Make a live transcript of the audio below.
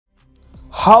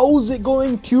How's it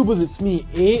going, tubers? It's me,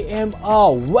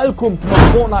 AMR. Welcome to my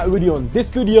Fortnite video. In this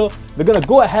video, we're gonna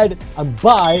go ahead and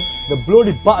buy the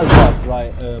bloody battle pass,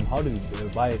 right? How do we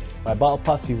buy battle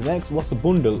pass season X? What's the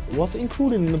bundle? What's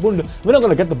included in the bundle? We're not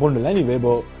gonna get the bundle anyway,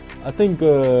 but I think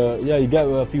yeah, you get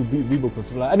a few V-Bucks and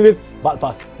stuff like that. Anyways, battle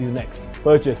pass season X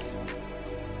purchase.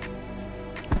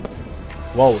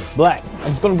 Whoa, it's black and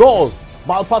it's gonna gold.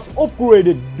 Battle pass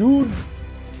upgraded, dude.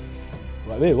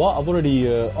 Right, wait, what? I've already,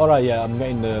 alright, yeah, I'm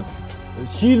getting the...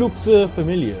 She looks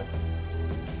familiar.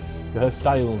 Her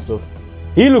style and stuff.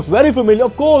 He looks very familiar,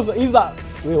 of course. He's that...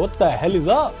 Wait, what the hell is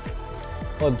that?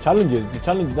 Oh, the challenges. The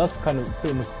challenge, that's kind of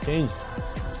pretty much changed.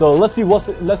 So, let's see what's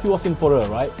in for her,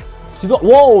 right? She's got,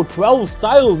 whoa, 12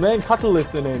 styles, man.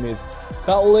 Catalyst, her name is.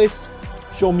 Catalyst,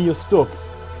 show me your stuffs.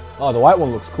 Oh, the white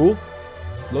one looks cool.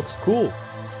 Looks cool.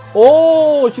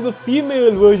 Oh, she's a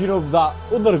female version of that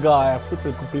other guy. I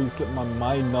completely slipped my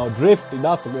mind now. Drift,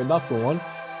 that's the one.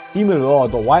 Female, oh,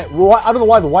 the white. I don't know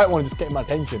why the white one just getting my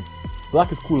attention. Black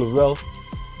is cool as well.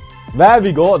 There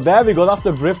we go, there we go. That's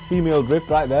the drift, female drift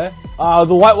right there. Ah,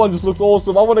 the white one just looks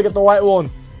awesome. I want to get the white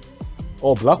one.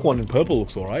 Oh, black one in purple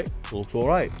looks alright. Looks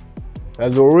alright.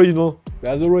 That's the original.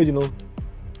 That's the original.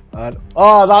 And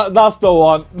oh, that's the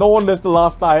one. No wonder it's the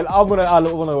last style. I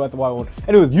wanna wear the white one.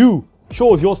 Anyways, you.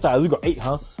 Show us your style. We got 8,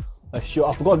 huh? Sure.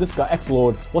 I forgot this guy,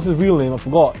 X-Lord. What's his real name? I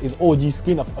forgot. His OG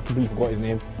skin. I completely forgot his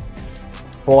name.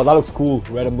 Oh, that looks cool.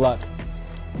 Red and black.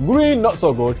 Green, not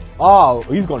so good. Ah,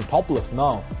 he's gone topless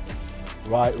now.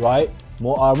 Right, right.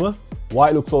 More armor.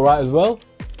 White looks alright as well.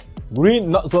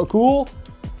 Green, not so cool.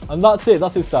 And that's it.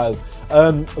 That's his style.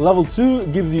 Level 2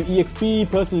 gives you EXP,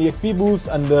 personal EXP boost,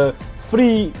 and the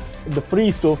free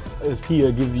stuff is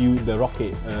here gives you the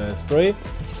rocket spray.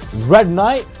 Red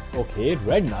Knight. Okay,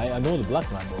 Red Knight. I know the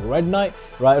Black Knight, but Red Knight.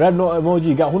 Right, red note emoji.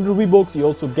 You get 100 V-Bucks. You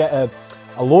also get a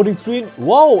loading screen.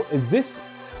 Whoa, is this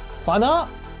fan art?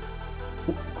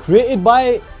 Created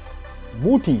by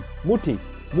Muti,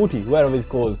 whatever it's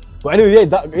called. But anyway,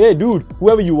 yeah, dude,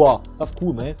 whoever you are, that's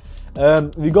cool, man.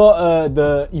 We got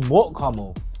the emote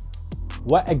camo.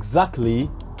 What exactly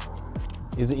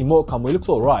is the emote camo? It looks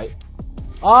alright.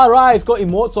 Alright, it's got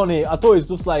emotes on it. I thought it's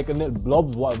just like a little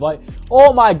blobs, white.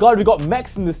 Oh my god, we got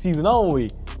mechs in this season, haven't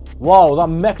we? Wow, that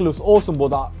mech looks awesome, but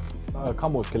that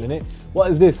camo is killing it.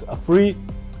 What is this? A free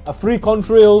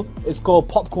contrail. It's called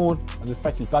popcorn, and it's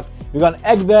freshly packed. We got an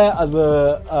egg there as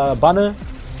a banner.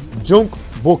 Junk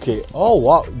bucket. Oh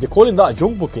wow, they're calling that a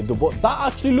junk bucket. That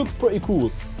actually looks pretty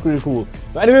cool. Pretty cool.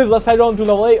 But anyways, let's head on to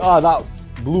level 8. Ah, that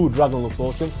blue dragon looks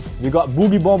awesome. We got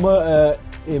Boogie Bomber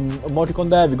emoticon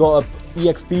there. We got a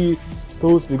EXP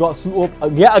post. We got suit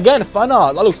up. Yeah, again, fan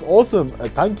art. That looks awesome.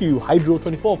 Thank you,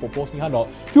 Hydro24, for posting handout.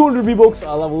 200 V-Bucks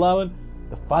at level 11.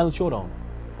 The final showdown.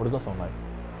 What does that sound like?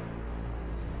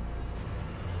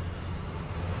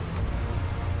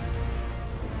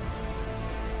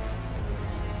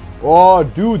 Oh,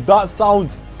 dude, that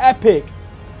sounds epic.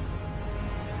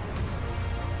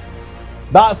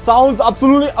 That sounds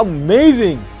absolutely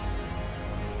amazing.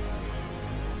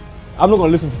 I'm not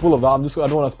gonna listen to full of that. I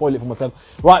don't want to spoil it for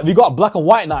myself. Right, we got a black and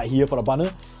white knight here for a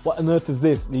banner. What on earth is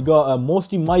this? We got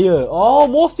Mosty Meyer. Oh,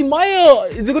 Mosty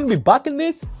Meyer! Is it gonna be back in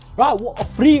this? Right, what a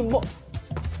free.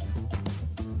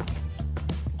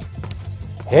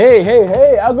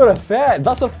 Hey! I gotta say,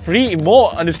 that's a free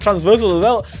emote and it's transversal as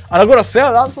well. And I gotta say,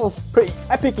 that's a pretty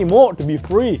epic emote to be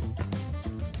free.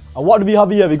 And what do we have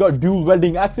here? We got dual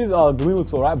welding axes. Oh, green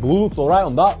looks alright. Blue looks alright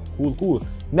on that. Cool.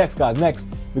 Next, guys, next.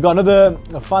 We got another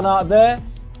fan art there.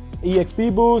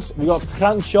 EXP boost. We got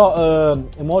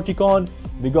crankshot emoticon.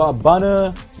 We got a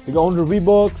banner. We got 100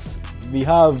 V-Bucks. We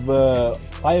have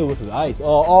fire versus ice.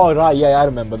 Oh, right. Yeah, I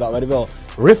remember that very well.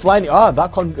 Rift line. Ah,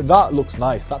 that looks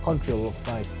nice. That country looks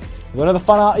nice. We got another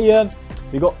fan art here.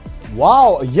 We got,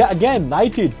 wow, yet again,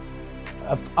 knighted.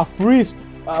 A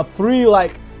free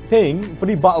like thing,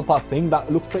 free battle pass thing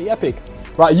that looks pretty epic.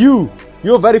 Right,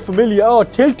 you're very familiar. Oh,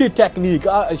 tilted technique.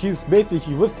 She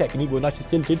was technique, but now she's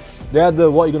tilted. They're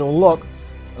what you're gonna unlock.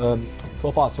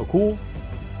 So far, so cool.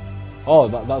 Oh,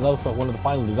 that looks like one of the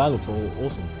final designs. Looks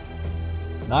awesome.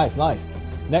 Nice.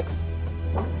 Next.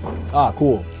 Ah,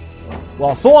 cool.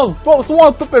 Well, someone's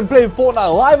playing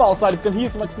Fortnite live outside. You can hear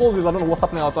some explosives. I don't know what's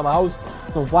happening outside my house.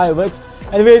 Some fireworks.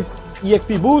 Anyways,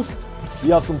 EXP boost. We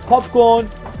have some popcorn.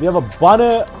 We have a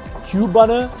banner, cube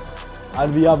banner.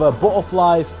 And we have a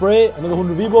butterfly spray, another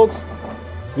 100 V-Bucks.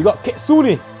 We got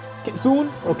Kitsune,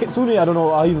 I don't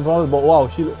know how you even pronounce it, but wow,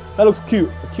 that looks cute.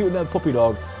 A cute little puppy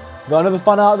dog. We got another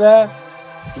fan out there.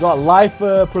 We got Life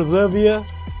Preservier,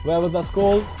 whatever that's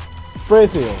called. Spray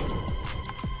seal.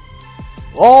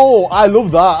 Oh, I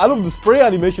love that. I love the spray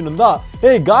animation and that.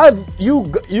 Hey guys, you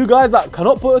guys that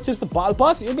cannot purchase the battle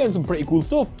pass, you're getting some pretty cool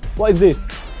stuff. What is this?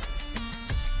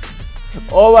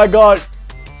 Oh my god.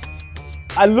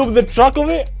 I love the track of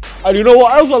it. And you know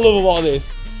what else I love about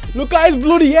this? Look at his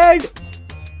bloody head.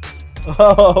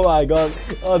 Oh my god.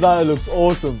 Oh, that looks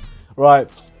awesome. Right.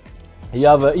 You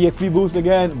have an EXP boost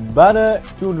again. Banner,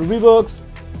 200 V-Bucks.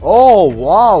 Oh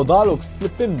wow, that looks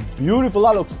flipping beautiful.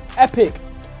 That looks epic.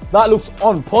 That looks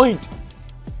on point.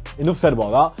 Enough said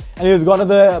about that. Anyways, we got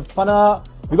another fan art.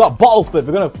 We got bottle flip.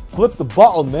 We're gonna flip the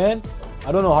bottle, man.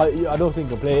 I don't know how. I don't think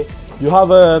you can play it. You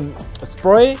have a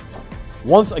spray.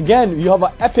 Once again, you have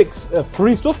an epic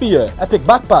free stuff here. Epic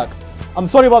backpack. I'm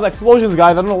sorry about the explosions,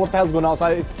 guys. I don't know what the hell's going on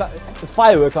outside. It's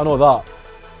fireworks. I know that.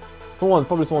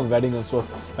 Probably someone's wedding and stuff.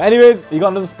 But anyways, you got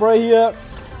another spray here.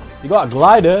 You got a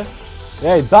glider.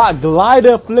 Yeah, that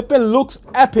glider flipping looks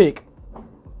epic.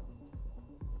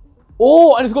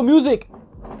 Oh, and it's got music.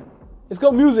 It's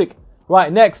got music.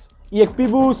 Right, next.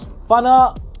 EXP boost, fan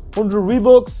art, 100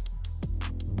 V-Bucks,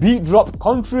 beat drop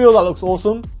contrail. That looks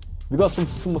awesome. We got some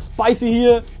spicy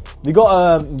here. We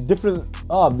got different.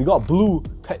 We got blue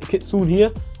kitsune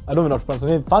here. I don't even know how to pronounce the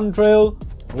name. Fan trail.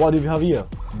 What do we have here?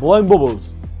 Blowing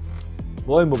bubbles.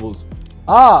 Blowing bubbles.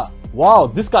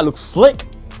 Wow, this guy looks slick.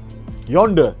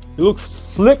 Yonder, he looks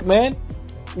slick, man.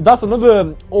 That's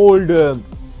another old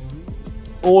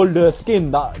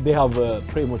skin that they have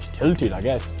pretty much tilted, I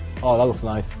guess. Oh, that looks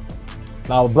nice.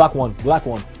 Now black one. Black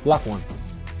and white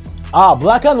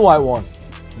one.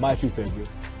 My two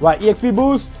favorites. Right, EXP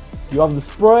boost. You have the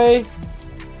spray.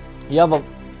 You have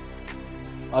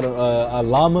a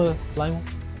llama flying one.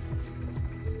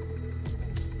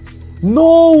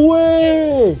 No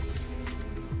way!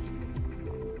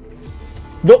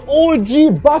 The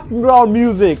OG background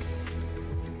music.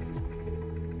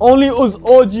 Only us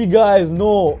OG guys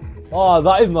know. Oh,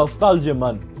 that is nostalgia,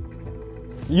 man.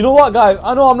 You know what, guys?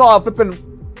 I know I'm not a flipping,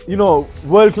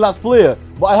 world-class player,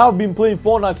 but I have been playing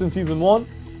Fortnite since season 1.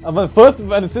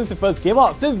 And since it first came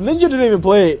out. Since Ninja didn't even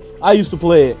play it, I used to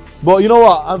play it. But you know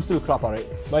what? I'm still crap at it.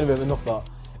 But anyways, enough of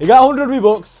that. You got 100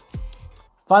 V-Bucks.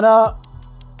 Fan art.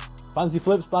 Fancy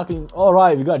flips, sparkling.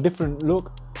 Alright, we got a different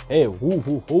look. Hey,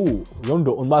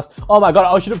 Yonder unmasked. Oh my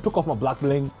god, I should have took off my black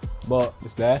bling, but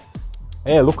it's there.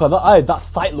 Hey, look at that. That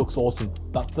sight looks awesome.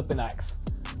 That flipping axe.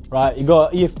 Right, you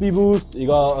got EXP boost, you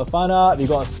got a fan art, you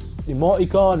got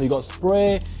emoticon, you got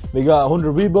spray, we got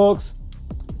 100 V-Bucks.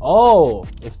 Oh,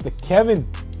 it's the Kevin's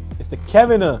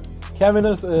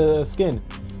skin.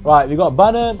 Right, we got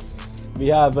banner, we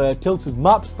have tilted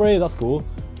map spray, that's cool.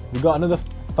 We got another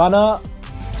fan art.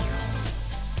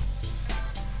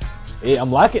 Hey,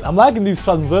 I'm liking these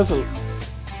transversal.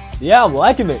 Yeah, I'm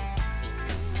liking it.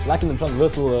 Liking the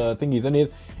transversal thingies. And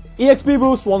EXP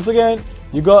boost once again.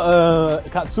 You got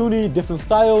Katsuni, different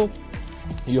style.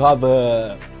 You have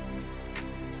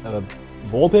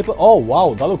wallpaper. Oh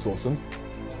wow, that looks awesome.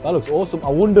 That looks awesome. I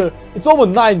wonder, it's over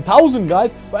 9,000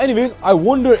 guys. But anyways, I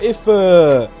wonder if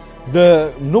the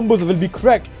numbers will be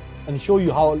correct and show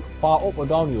you how far up or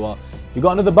down you are. You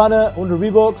got another banner, 100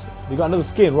 V-Bucks. You got another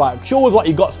skin. Right, show us what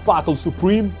you got, Sparkle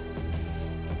Supreme.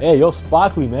 Hey, you're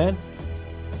sparkly, man.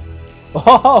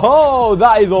 Oh,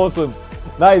 that is awesome.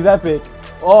 That is epic.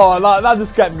 Oh, that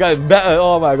just kept getting better.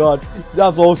 Oh my god,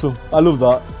 that's awesome. I love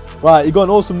that. Right, you got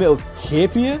an awesome little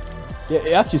cape here. Yeah,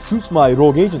 it actually suits my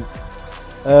rogue agent.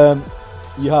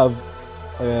 You have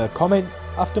comment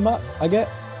aftermath. I get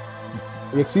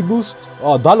EXP boost.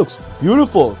 Oh, that looks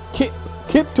beautiful.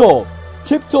 Kipto.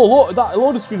 Look, that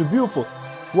loader screen is beautiful.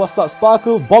 What's that?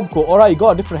 Sparkle Bobco. All right, you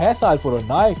got a different hairstyle for her.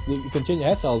 Nice. You can change your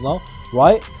hairstyles now,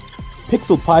 right?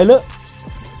 Pixel Pilot.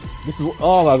 This is,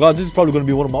 oh my god, this is probably going to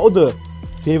be one of my other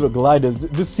favorite gliders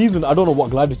this season. I don't know what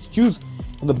glider to choose.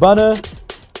 And the banner,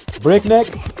 Breakneck.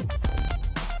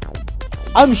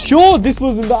 I'm sure this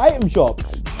was in the item shop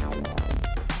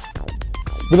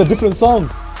with a different song.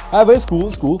 However, it's cool.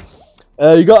 It's cool.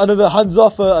 You got another hands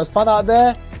off as fan art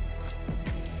there.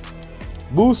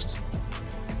 Boost.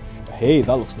 Hey,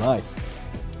 that looks nice.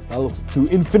 That looks to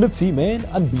infinity, man,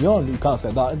 and beyond. You can't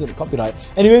say that, isn't it? Copyright.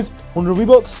 Anyways, 100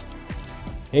 V-Bucks.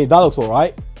 Hey, that looks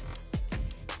alright.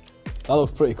 That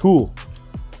looks pretty cool.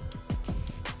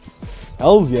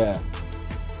 Hells yeah.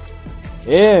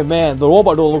 Yeah, man, the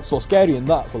robot don't look so scary in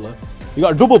that colour. You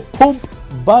got a double pump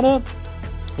banner.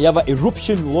 You have an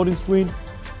eruption loading screen.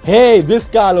 Hey, this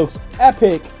guy looks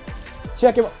epic.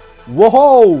 Check him out.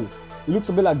 Whoa! He looks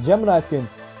a bit like Gemini skin.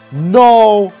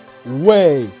 No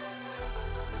way.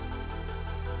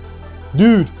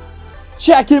 Dude,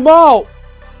 check him out.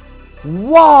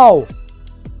 Wow.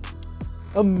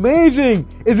 Amazing.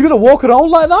 Is he gonna walk around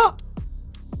like that?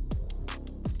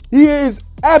 He is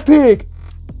epic.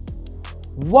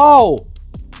 Wow.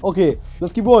 Okay,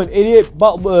 let's keep going. 88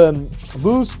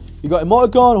 boost. You got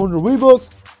emoticon, 100 V-Bucks.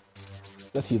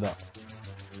 Let's see that.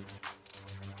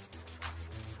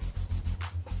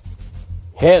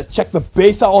 Hey, check the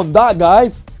base out on that,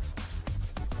 guys.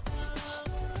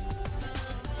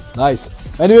 Nice.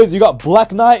 Anyways, you got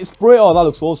Black Knight spray. Oh, that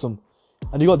looks awesome.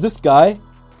 And you got this guy,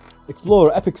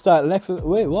 Explorer, epic style. Next,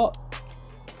 wait, what?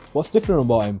 What's different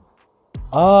about him?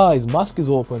 Ah, his mask is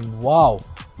open. Wow,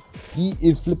 he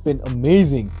is flipping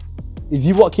amazing. Is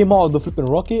he what came out of the flipping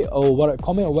rocket or what?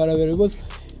 Comment or whatever it was.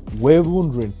 We're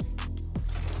wondering.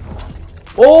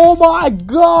 Oh my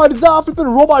God, is that a flipping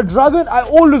robot dragon? I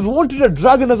always wanted a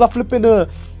dragon as a flipping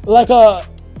like a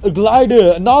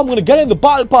glider. And now I'm gonna get it in the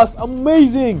battle pass.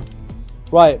 Amazing.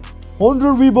 Right,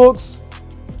 100 V-Bucks.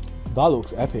 That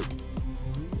looks epic.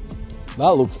 That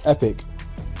looks epic.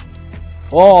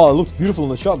 Oh, it looks beautiful in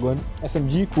the shotgun.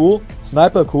 SMG, cool.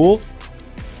 Sniper, cool.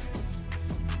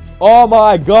 Oh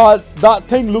my God, that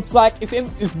thing looks like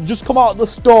it's just come out of the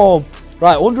storm.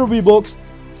 Right, 100 V-Bucks.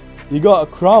 You got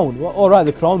a crown. Oh right,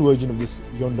 the crown version of this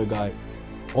yonder guy.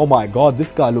 Oh my God,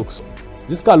 this guy looks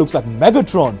like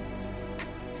Megatron.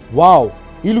 Wow,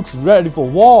 he looks ready for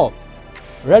war.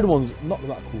 Red one's not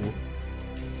that cool.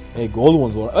 Hey, gold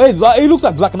one's all right. Hey, he looks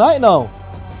like Black Knight now.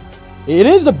 It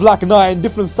is the Black Knight in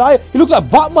different style. He looks like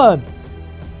Batman.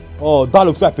 Oh, that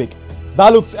looks epic.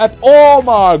 That looks epic. Oh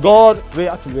my God. Wait,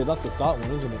 actually, wait, that's the start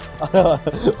one, isn't it?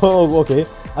 Oh, okay.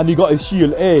 And he got his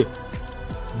shield. Hey,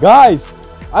 guys,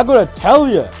 I gotta tell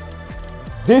you,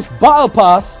 this battle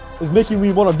pass is making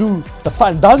me want to do the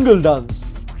Fandangle dance.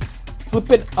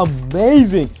 Flipping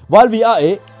amazing. While we are at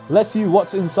it, let's see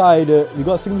what's inside. You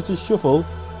got signature shuffle.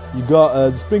 You got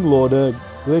the spring loader,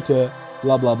 glitter,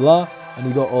 blah blah blah. And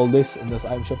you got all this in this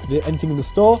item shop today. Anything in the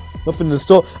store? Nothing in the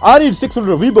store. I need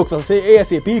 600 V-Bucks, I'll say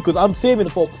ASAP, because I'm saving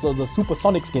it for the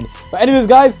Supersonic skin. But anyways,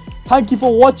 guys, thank you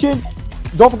for watching.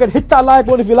 Don't forget to hit that like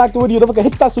button if you liked the video. Don't forget to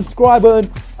hit that subscribe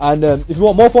button. And if you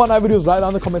want more Fortnite videos, write down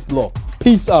in the comments below.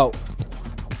 Peace out.